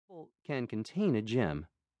pebble can contain a gem.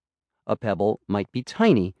 A pebble might be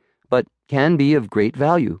tiny, but can be of great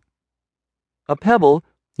value. A pebble,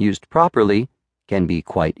 used properly, can be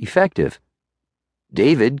quite effective.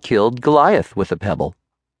 David killed Goliath with a pebble.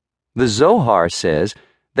 The Zohar says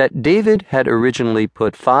that David had originally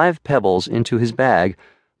put 5 pebbles into his bag,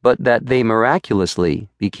 but that they miraculously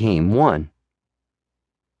became 1.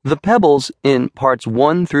 The pebbles in parts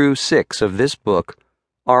 1 through 6 of this book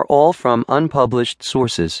are all from unpublished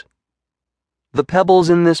sources. The pebbles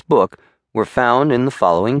in this book were found in the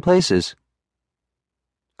following places.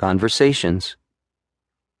 Conversations.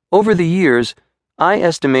 Over the years, I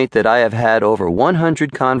estimate that I have had over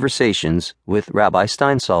 100 conversations with Rabbi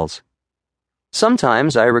Steinsaltz.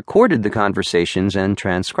 Sometimes I recorded the conversations and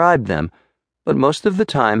transcribed them, but most of the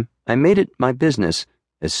time I made it my business,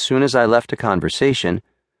 as soon as I left a conversation,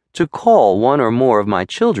 to call one or more of my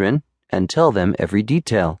children and tell them every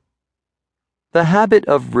detail. The habit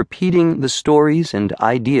of repeating the stories and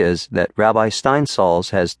ideas that Rabbi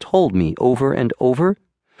Steinsaltz has told me over and over,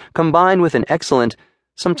 combined with an excellent,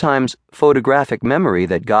 sometimes photographic memory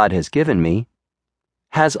that God has given me,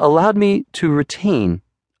 has allowed me to retain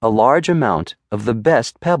a large amount of the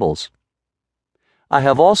best pebbles. I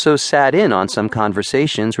have also sat in on some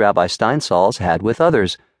conversations Rabbi Steinsaltz had with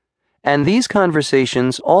others, and these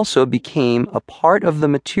conversations also became a part of the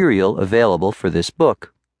material available for this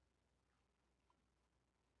book.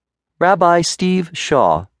 Rabbi Steve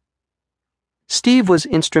Shaw. Steve was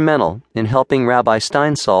instrumental in helping Rabbi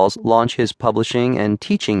Steinsaltz launch his publishing and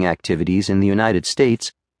teaching activities in the United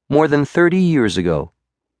States more than 30 years ago.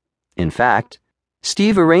 In fact,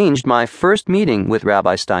 Steve arranged my first meeting with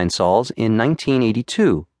Rabbi Steinsaltz in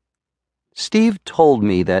 1982. Steve told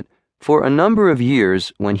me that for a number of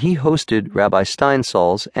years, when he hosted Rabbi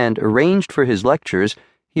Steinsaltz and arranged for his lectures,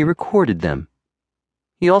 he recorded them.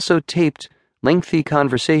 He also taped lengthy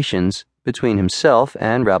conversations between himself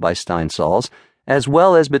and Rabbi Steinsaltz, as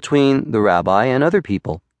well as between the rabbi and other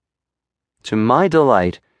people. To my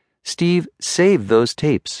delight, Steve saved those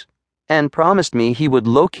tapes and promised me he would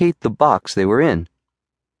locate the box they were in.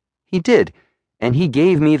 He did, and he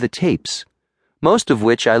gave me the tapes, most of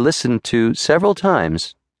which I listened to several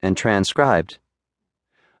times and transcribed.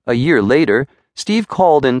 A year later, Steve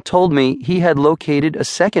called and told me he had located a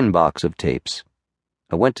second box of tapes.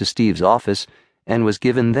 I went to Steve's office and was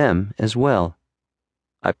given them as well.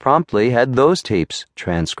 I promptly had those tapes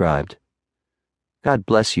transcribed. God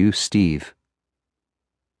bless you, Steve.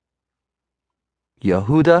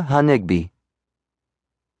 Yehuda Hanegbi.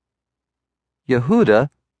 Yehuda,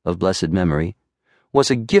 of blessed memory,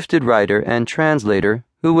 was a gifted writer and translator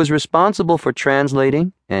who was responsible for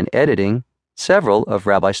translating and editing several of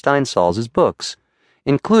Rabbi Steinsaltz's books,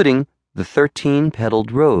 including The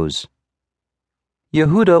 13-Petaled Rose.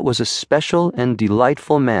 Yehuda was a special and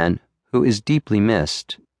delightful man who is deeply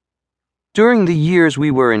missed. During the years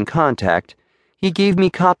we were in contact, he gave me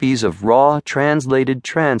copies of raw translated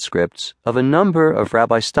transcripts of a number of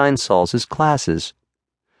Rabbi Steinsaltz's classes.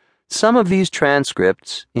 Some of these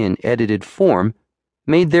transcripts, in edited form,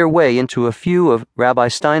 made their way into a few of Rabbi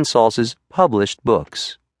Steinsaltz's published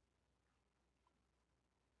books.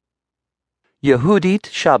 Yehudit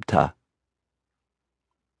Shabta.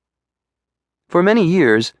 For many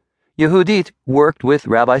years, Yehudit worked with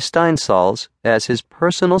Rabbi Steinsaltz as his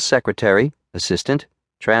personal secretary, assistant,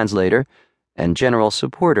 translator, and general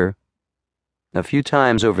supporter. A few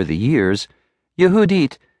times over the years,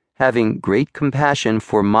 Yehudit, having great compassion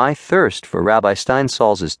for my thirst for Rabbi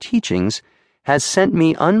Steinsaltz's teachings, has sent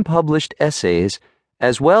me unpublished essays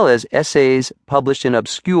as well as essays published in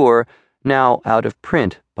obscure, now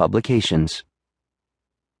out-of-print publications.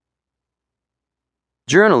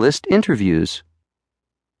 Journalist interviews.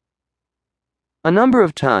 A number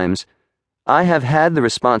of times, I have had the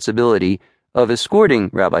responsibility of escorting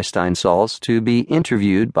Rabbi Steinsaltz to be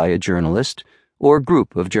interviewed by a journalist or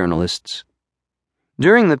group of journalists.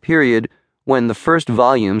 During the period when the first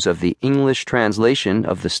volumes of the English translation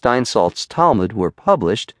of the Steinsaltz Talmud were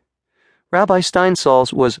published, Rabbi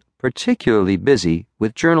Steinsaltz was particularly busy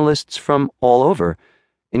with journalists from all over,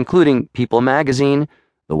 including People magazine,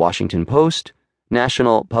 The Washington Post,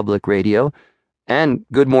 National Public Radio, and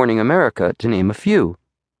Good Morning America, to name a few.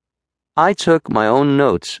 I took my own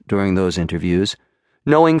notes during those interviews,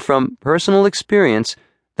 knowing from personal experience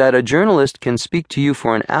that a journalist can speak to you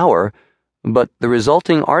for an hour, but the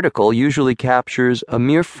resulting article usually captures a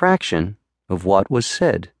mere fraction of what was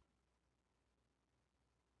said.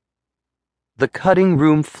 The cutting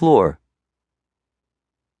room floor.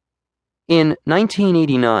 In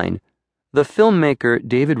 1989, the filmmaker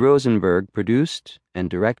David Rosenberg produced and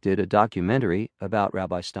directed a documentary about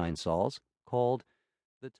Rabbi Steinsaltz called